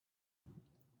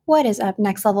What is up,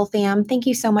 Next Level fam? Thank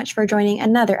you so much for joining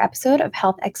another episode of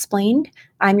Health Explained.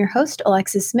 I'm your host,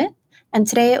 Alexis Smith, and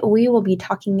today we will be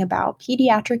talking about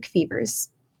pediatric fevers.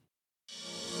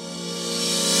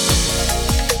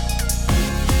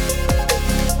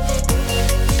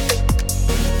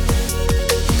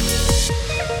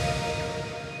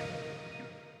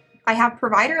 I have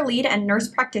provider lead and nurse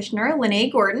practitioner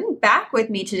Lene Gordon back with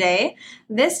me today.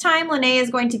 This time, Lene is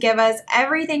going to give us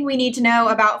everything we need to know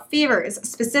about fevers,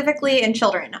 specifically in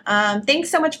children. Thanks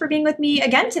so much for being with me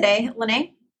again today,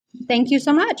 Lene. Thank you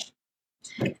so much.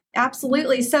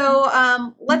 Absolutely.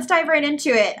 So let's dive right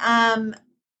into it.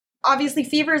 Obviously,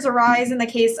 fevers arise in the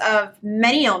case of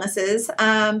many illnesses,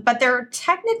 but they're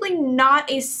technically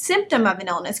not a symptom of an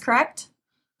illness, correct?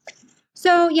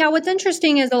 So, what's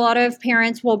interesting is a lot of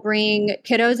parents will bring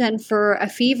kiddos in for a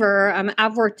fever.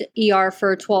 I've worked ER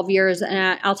for 12 years,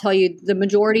 and I'll tell you the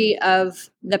majority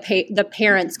of the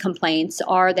parents' complaints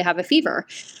are they have a fever.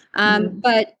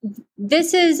 But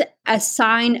this is a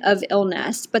sign of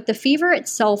illness, but the fever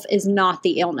itself is not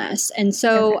the illness. And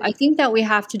so I think that we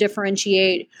have to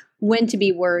differentiate when to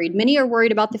be worried. Many are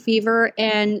worried about the fever,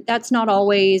 and that's not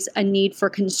always a need for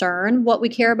concern. What we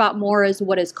care about more is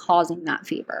what is causing that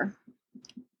fever.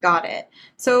 Got it.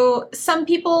 So some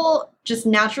people just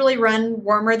naturally run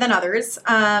warmer than others.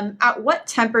 At what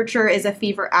temperature is a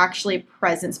fever actually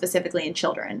present specifically in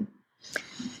children?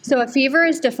 So a fever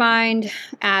is defined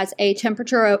as a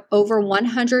temperature of over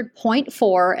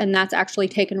 100.4, and that's actually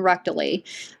taken rectally.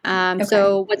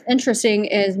 So what's interesting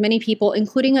is many people,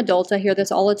 including adults, I hear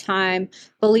this all the time,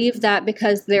 believe that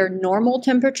because their normal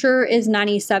temperature is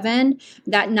 97,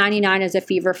 that 99 is a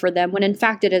fever for them, when in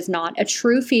fact it is not. A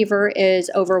true fever is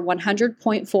over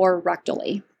 100.4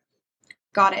 rectally.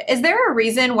 Got it. Is there a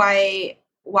reason why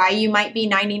you might be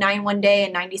 99 one day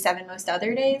and 97 most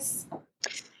other days?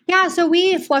 Yeah, so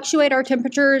we fluctuate our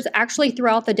temperatures actually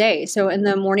throughout the day. So in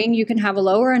the morning you can have a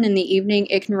lower, and in the evening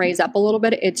it can raise up a little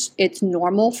bit. It's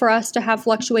normal for us to have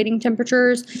fluctuating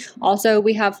temperatures. Also,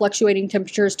 we have fluctuating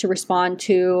temperatures to respond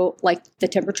to like the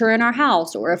temperature in our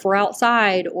house, or if we're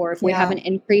outside, or if we have an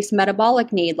increased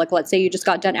metabolic need. Like let's say you just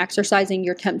got done exercising,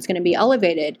 your temp's going to be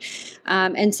elevated.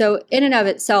 And so in and of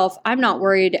itself, I'm not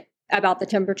worried about the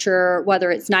temperature,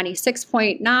 whether it's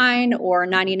 96.9 or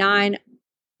 99.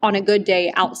 On a good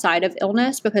day outside of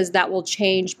illness, because that will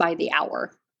change by the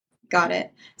hour. Got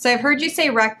it. So I've heard you say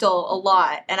rectal a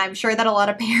lot, and I'm sure that a lot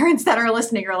of parents that are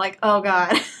listening are like, oh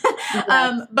God.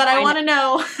 Yes, but I want to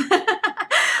know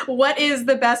what is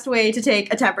the best way to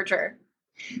take a temperature?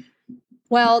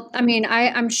 Well, I mean,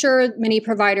 I'm sure many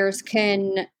providers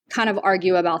can kind of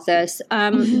argue about this.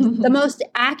 The most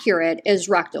accurate is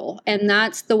rectal, and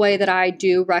that's the way that I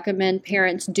do recommend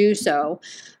parents do so.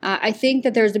 I think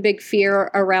that there's a big fear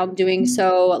around doing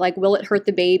so. Like, will it hurt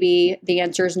the baby? The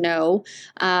answer is no.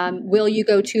 Will you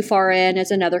go too far in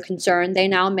is another concern. They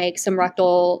now make some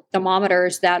rectal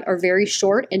thermometers that are very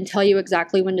short and tell you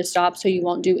exactly when to stop so you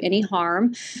won't do any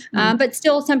harm. But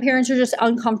still, some parents are just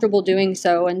uncomfortable doing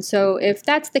so. And so if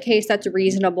that's the case, that's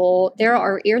reasonable. There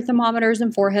are ear thermometers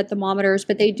and forehead thermometers,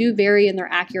 but they do vary in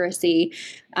their accuracy.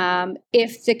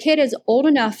 If the kid is old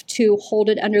enough to hold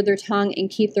it under their tongue and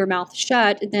keep their mouth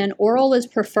shut, then oral is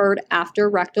preferred after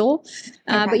rectal.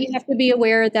 But you have to be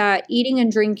aware that eating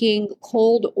and drinking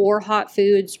cold or hot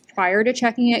foods prior to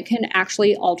checking it can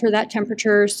actually alter that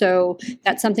temperature. So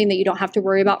that's something that you don't have to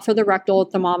worry about for the rectal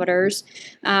thermometers.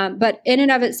 But in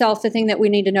and of itself, the thing that we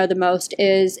need to know the most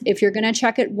is if you're going to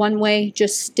check it one way,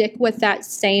 just stick with that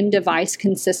same device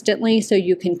consistently so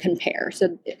you can compare.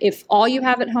 So if all you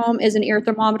have at home is an ear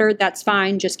thermometer, that's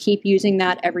fine. Just keep using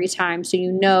that every time so you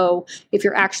know if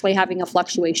you're actually having a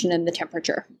fluctuation in the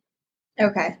temperature.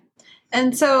 Okay.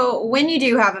 And so when you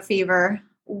do have a fever,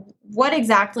 what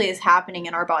exactly is happening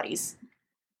in our bodies?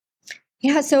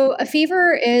 Yeah, so a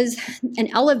fever is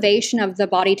an elevation of the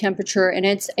body temperature, and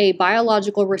it's a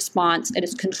biological response. It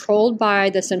is controlled by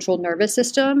the central nervous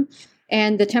system,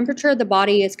 and the temperature of the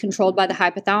body is controlled by the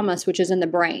hypothalamus, which is in the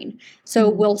brain. So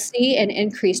we'll see an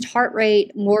increased heart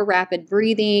rate, more rapid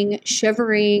breathing,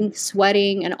 shivering,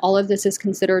 sweating, and all of this is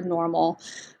considered normal.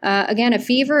 Again, a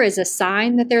fever is a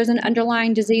sign that there's an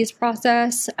underlying disease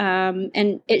process,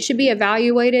 and it should be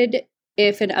evaluated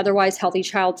if an otherwise healthy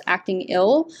child's acting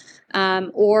ill,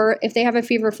 or if they have a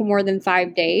fever for more than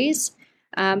 5 days.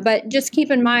 But just keep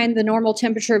in mind the normal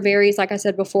temperature varies, like I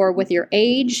said before, with your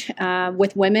age,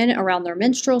 with women around their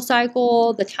menstrual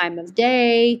cycle, the time of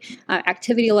day,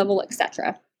 activity level,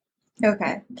 etc.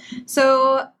 Okay.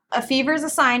 So a fever is a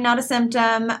sign, not a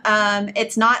symptom.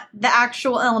 It's not the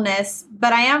actual illness,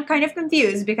 but I am kind of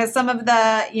confused because some of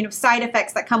the side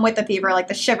effects that come with the fever, like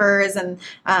the shivers and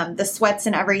the sweats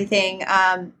and everything,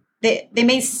 they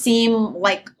may seem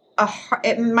like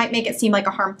it might make it seem like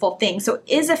a harmful thing. So,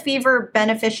 is a fever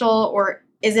beneficial or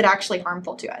is it actually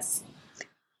harmful to us?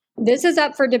 This is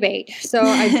up for debate. So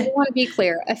I do want to be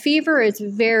clear. A fever is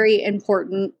very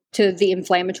important to the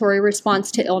inflammatory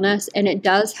response to illness, and it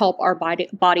does help our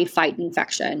body fight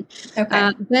infection.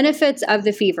 Okay. Benefits of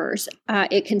the fevers.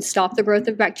 It can stop the growth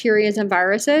of bacteria and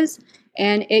viruses,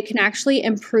 and it can actually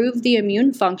improve the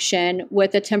immune function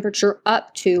with a temperature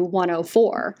up to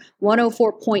 104,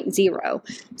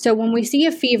 104.0. So when we see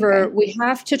a fever, we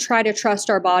have to try to trust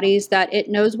our bodies that it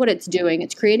knows what it's doing.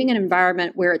 It's creating an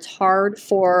environment where it's hard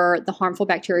for the harmful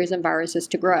bacteria and viruses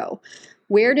to grow.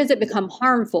 Where does it become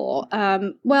harmful?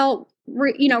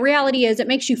 Reality is it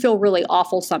makes you feel really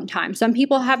awful sometimes. Some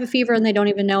people have a fever and they don't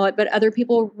even know it, but other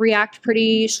people react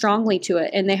pretty strongly to it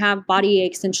and they have body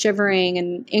aches and shivering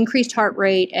and increased heart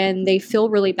rate and they feel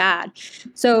really bad.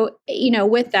 So,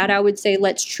 with that, I would say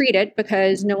let's treat it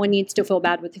because no one needs to feel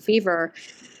bad with the fever.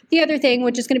 The other thing,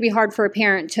 which is going to be hard for a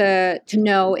parent to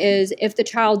know, is if the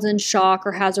child's in shock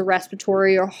or has a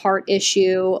respiratory or heart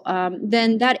issue,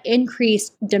 then that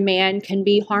increased demand can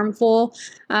be harmful.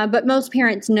 But most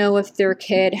parents know if their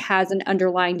kid has an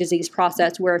underlying disease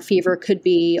process where a fever could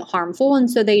be harmful. And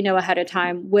so they know ahead of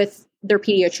time with their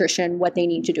pediatrician what they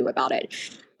need to do about it.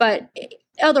 But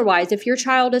otherwise, if your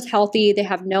child is healthy, they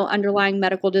have no underlying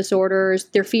medical disorders,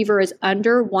 their fever is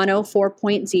under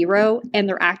 104.0, and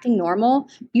they're acting normal,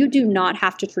 you do not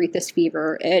have to treat this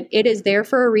fever. It is there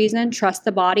for a reason. Trust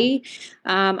the body.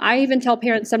 I even tell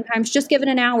parents sometimes just give it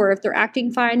an hour. If they're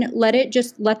acting fine, let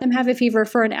them have a fever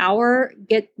for an hour,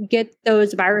 get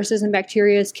those viruses and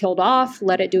bacteria killed off,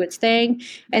 let it do its thing,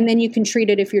 and then you can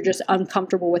treat it if you're just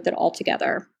uncomfortable with it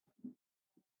altogether.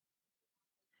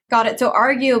 Got it. So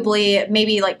arguably,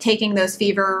 maybe like taking those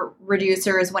fever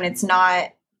reducers when it's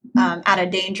not at a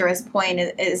dangerous point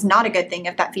is not a good thing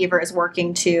if that fever is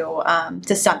working to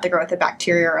stunt the growth of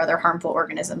bacteria or other harmful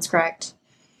organisms, correct?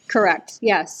 Correct.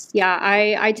 Yes. Yeah.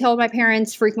 I tell my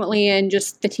parents frequently in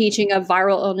just the teaching of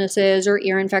viral illnesses or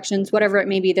ear infections, whatever it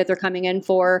may be that they're coming in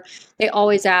for, they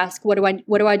always ask, what do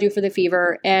I do for the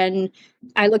fever? And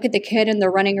I look at the kid and they're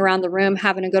running around the room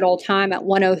having a good old time at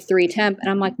 103 temp.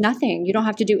 And I'm like, nothing. You don't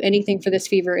have to do anything for this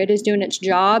fever. It is doing its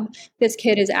job. This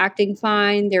kid is acting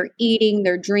fine. They're eating,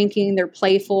 they're drinking, they're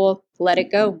playful. Let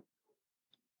it go.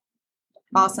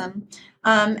 Awesome.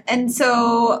 And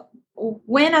so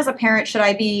when, as a parent, should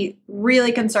I be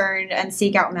really concerned and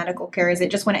seek out medical care? Is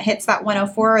it just when it hits that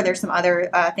 104, or there's some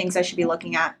other things I should be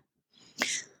looking at?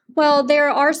 Well, there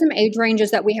are some age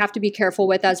ranges that we have to be careful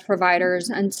with as providers.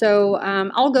 And so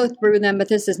I'll go through them, but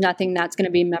this is nothing that's going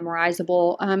to be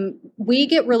memorizable. We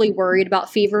get really worried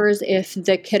about fevers if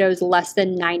the kiddo's less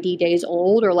than 90 days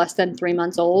old or less than 3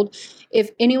 months old.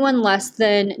 If anyone less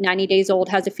than 90 days old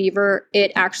has a fever,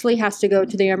 it actually has to go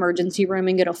to the emergency room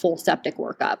and get a full septic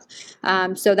workup.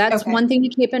 So that's one thing to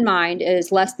keep in mind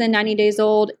is less than 90 days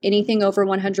old, anything over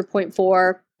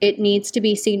 100.4, it needs to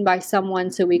be seen by someone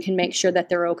so we can make sure that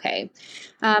they're okay.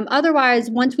 Otherwise,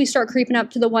 once we start creeping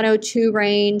up to the 102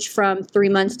 range from 3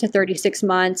 months to 36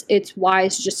 months, it's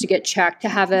wise just to get checked, to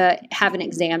have an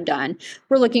exam done.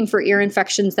 We're looking for ear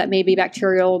infections that may be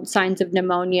bacterial, signs of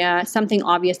pneumonia, something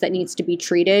obvious that needs to be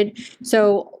treated.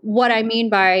 So what I mean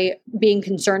by being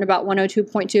concerned about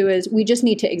 102.2 is we just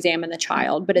need to examine the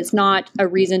child, but it's not a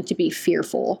reason to be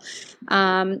fearful.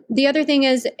 The other thing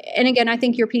is, and again, I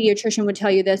think your pediatrician would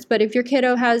tell you this, but if your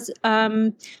kiddo has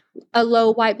a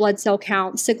low white blood cell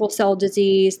count, sickle cell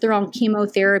disease, they're on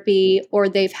chemotherapy, or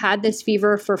they've had this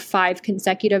fever for 5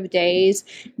 consecutive days,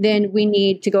 then we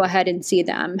need to go ahead and see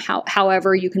them.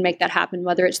 However, you can make that happen,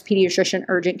 whether it's pediatrician,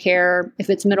 urgent care, if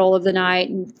it's middle of the night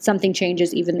and something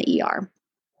changes, even the ER.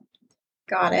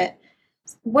 Got it.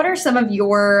 What are some of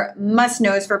your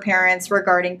must-knows for parents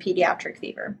regarding pediatric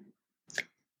fever?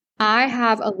 I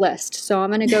have a list, so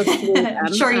I'm going to go through them.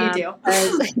 I'm sure you do.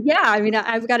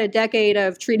 I've got a decade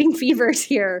of treating fevers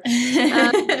here.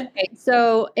 Okay,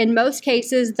 so in most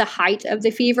cases, the height of the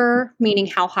fever, meaning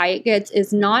how high it gets,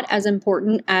 is not as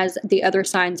important as the other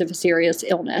signs of a serious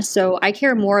illness. So I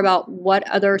care more about what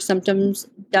other symptoms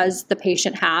does the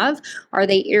patient have. Are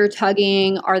they ear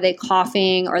tugging? Are they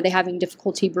coughing? Are they having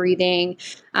difficulty breathing?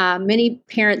 Many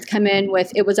parents come in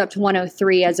with, it was up to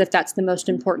 103 as if that's the most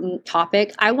important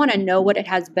topic. I want to know what it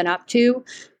has been up to,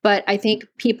 but I think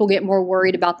people get more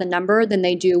worried about the number than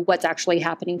they do what's actually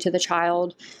happening to the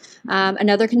child.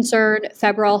 Another concern,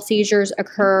 febrile seizures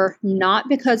occur not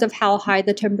because of how high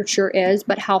the temperature is,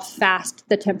 but how fast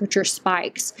the temperature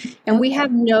spikes. And we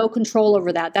have no control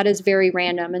over that. That is very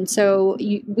random. And so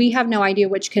we have no idea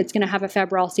which kid's going to have a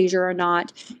febrile seizure or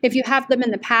not. If you have them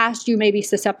in the past, you may be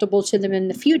susceptible to them in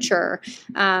the future.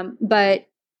 But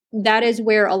that is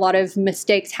where a lot of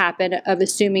mistakes happen of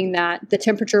assuming that the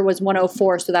temperature was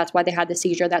 104, so that's why they had the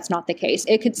seizure. That's not the case.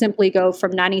 It could simply go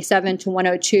from 97 to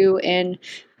 102 in,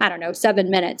 7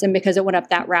 minutes. And because it went up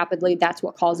that rapidly, that's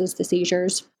what causes the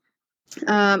seizures.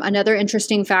 Another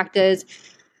interesting fact is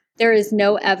there is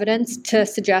no evidence to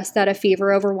suggest that a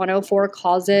fever over 104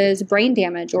 causes brain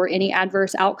damage or any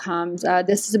adverse outcomes.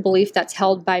 This is a belief that's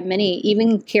held by many,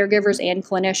 even caregivers and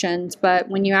clinicians. But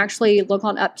when you actually look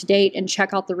on UpToDate and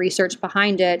check out the research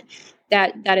behind it,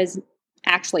 that is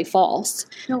actually false.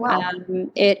 Oh, wow.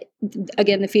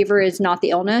 The fever is not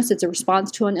the illness. It's a response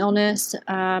to an illness.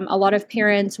 A lot of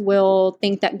parents will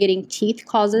think that getting teeth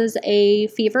causes a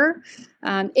fever.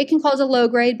 It can cause a low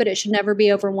grade, but it should never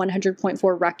be over 100.4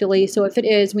 rectally. So if it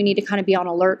is, we need to kind of be on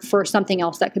alert for something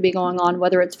else that could be going on,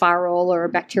 whether it's viral or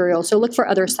bacterial. So look for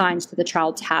other signs that the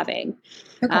child's having.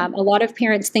 Okay. A lot of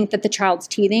parents think that the child's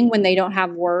teething when they don't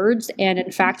have words. And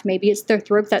in fact, maybe it's their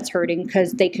throat that's hurting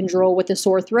because they can drool with a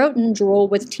sore throat and drool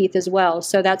with teeth as well.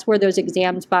 So that's where those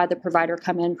exams by the provider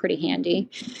come in pretty handy.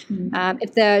 Mm-hmm.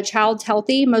 If the child's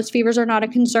healthy, most fevers are not a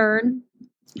concern.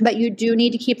 But you do need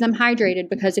to keep them hydrated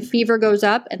because if fever goes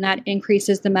up and that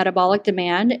increases the metabolic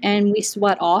demand and we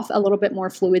sweat off a little bit more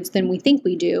fluids than we think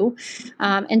we do.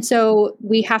 And so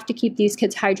we have to keep these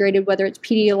kids hydrated, whether it's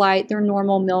Pedialyte, their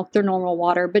normal milk, their normal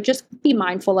water, but just be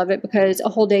mindful of it because a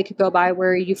whole day could go by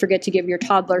where you forget to give your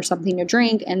toddler something to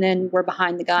drink and then we're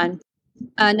behind the gun.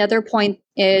 Another point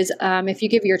is if you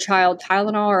give your child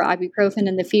Tylenol or ibuprofen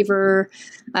and the fever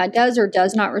does or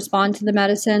does not respond to the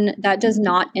medicine, that does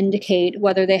not indicate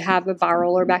whether they have a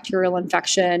viral or bacterial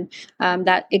infection.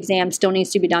 That exam still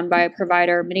needs to be done by a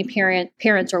provider. Many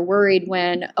parents are worried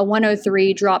when a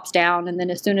 103 drops down and then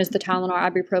as soon as the Tylenol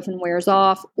or ibuprofen wears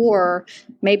off, or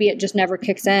maybe it just never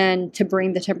kicks in to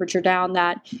bring the temperature down,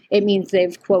 that it means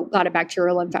they've, quote, got a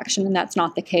bacterial infection, and that's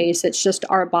not the case. It's just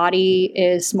our body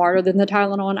is smarter than the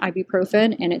Tylenol and ibuprofen,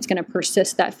 and it's going to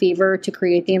persist that fever to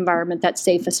create the environment that's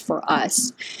safest for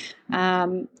us.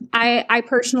 I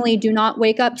personally do not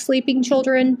wake up sleeping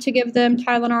children to give them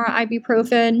Tylenol or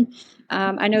ibuprofen.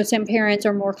 I know some parents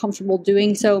are more comfortable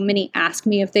doing so. Many ask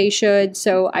me if they should.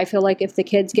 So I feel like if the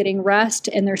kid's getting rest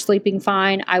and they're sleeping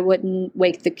fine, I wouldn't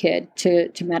wake the kid to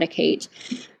medicate.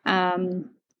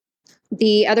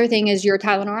 The other thing is your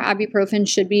Tylenol or ibuprofen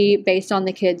should be based on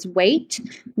the kid's weight,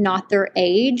 not their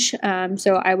age.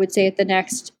 So I would say at the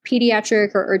next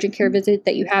pediatric or urgent care visit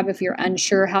that you have, if you're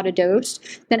unsure how to dose,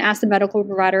 then ask the medical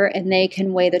provider and they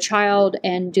can weigh the child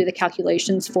and do the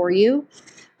calculations for you.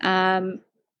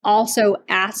 Also,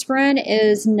 aspirin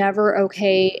is never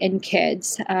okay in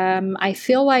kids. I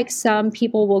feel like some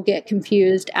people will get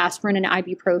confused aspirin and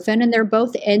ibuprofen, and they're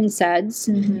both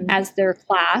NSAIDs as their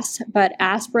class, but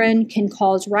aspirin can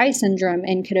cause Reye syndrome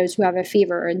in kiddos who have a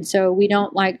fever, and so we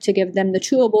don't like to give them the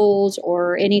chewables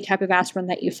or any type of aspirin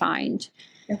that you find.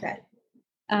 Okay.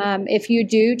 If you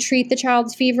do treat the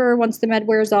child's fever once the med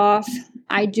wears off,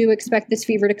 I do expect this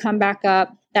fever to come back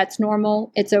up. That's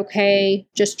normal. It's okay.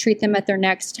 Just treat them at their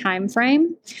next time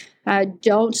frame.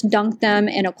 Don't dunk them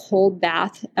in a cold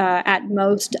bath. At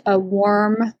most, a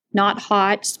warm, not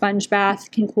hot sponge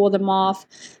bath can cool them off.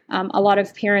 A lot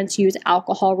of parents use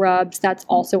alcohol rubs. That's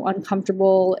also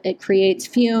uncomfortable. It creates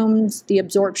fumes. The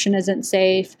absorption isn't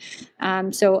safe.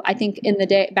 So I think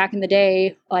back in the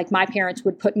day, like my parents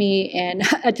would put me in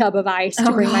a tub of ice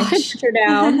to bring my temperature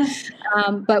down.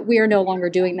 But we are no longer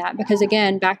doing that because,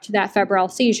 again, back to that febrile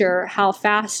seizure, how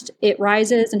fast it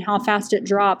rises and how fast it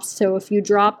drops. So if you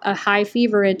drop a high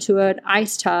fever into an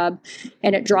ice tub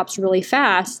and it drops really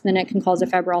fast, then it can cause a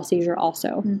febrile seizure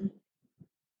also. Mm-hmm.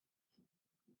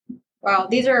 Wow,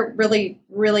 these are really,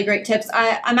 really great tips.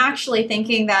 I'm actually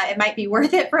thinking that it might be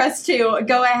worth it for us to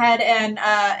go ahead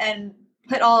and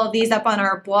put all of these up on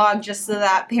our blog just so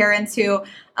that parents who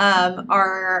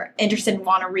are interested and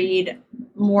want to read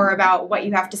more about what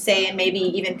you have to say and maybe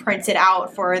even print it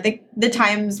out for the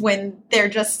times when they're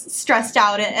just stressed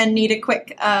out and need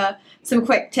some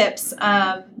quick tips,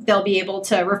 they'll be able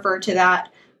to refer to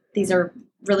that. These are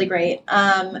really great.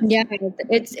 Yeah,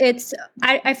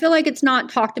 I feel like it's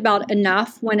not talked about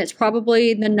enough when it's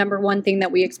probably the number one thing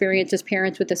that we experience as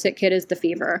parents with a sick kid is the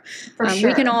fever. For sure.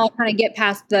 We can all kind of get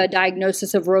past the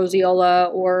diagnosis of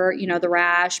roseola or, the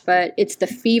rash, but it's the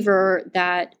fever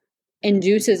that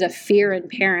induces a fear in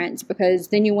parents, because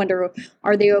then you wonder,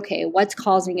 are they okay? What's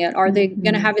causing it? Are they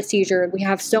going to have a seizure? We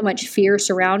have so much fear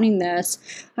surrounding this.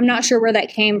 I'm not sure where that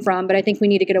came from, but I think we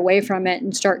need to get away from it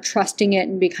and start trusting it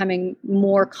and becoming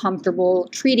more comfortable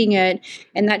treating it.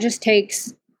 And that just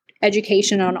takes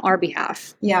education on our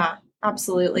behalf. Yeah.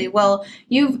 Absolutely. Well,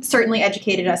 you've certainly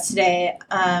educated us today.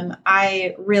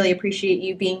 I really appreciate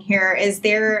you being here. Is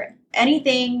there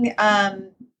anything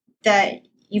that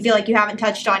you feel like you haven't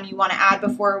touched on you want to add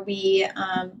before we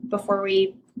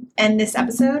end this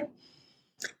episode?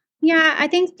 Yeah, I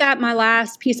think that my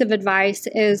last piece of advice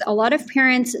is a lot of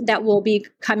parents that will be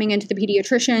coming into the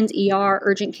pediatricians, ER,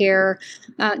 urgent care,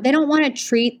 they don't want to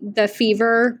treat the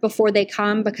fever before they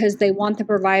come because they want the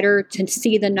provider to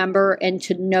see the number and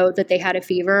to know that they had a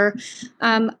fever.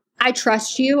 I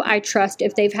trust you. I trust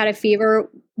if they've had a fever.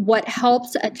 What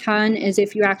helps a ton is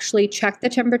if you actually check the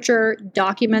temperature,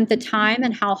 document the time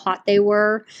and how hot they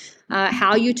were,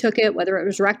 how you took it, whether it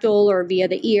was rectal or via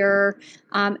the ear,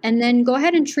 and then go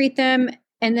ahead and treat them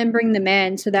and then bring them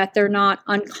in so that they're not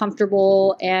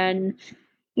uncomfortable and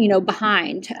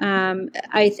behind.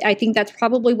 I think that's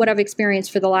probably what I've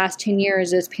experienced for the last 10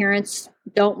 years is parents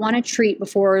don't want to treat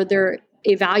before they're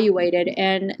evaluated,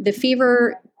 and the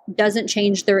fever doesn't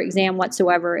change their exam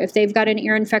whatsoever. If they've got an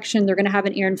ear infection, they're going to have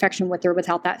an ear infection with or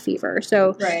without that fever.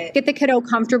 So Get the kiddo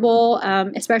comfortable,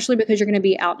 especially because you're going to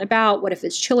be out and about. What if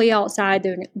it's chilly outside?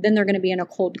 Then they're going to be in a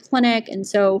cold clinic. And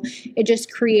so it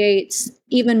just creates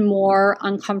even more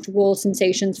uncomfortable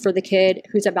sensations for the kid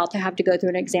who's about to have to go through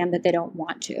an exam that they don't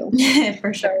want to.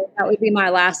 For sure. So that would be my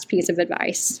last piece of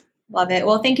advice. Love it.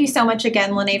 Well, thank you so much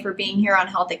again, Lene, for being here on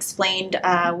Health Explained.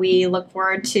 We look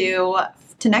forward to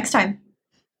next time.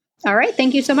 All right.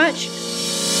 Thank you so much.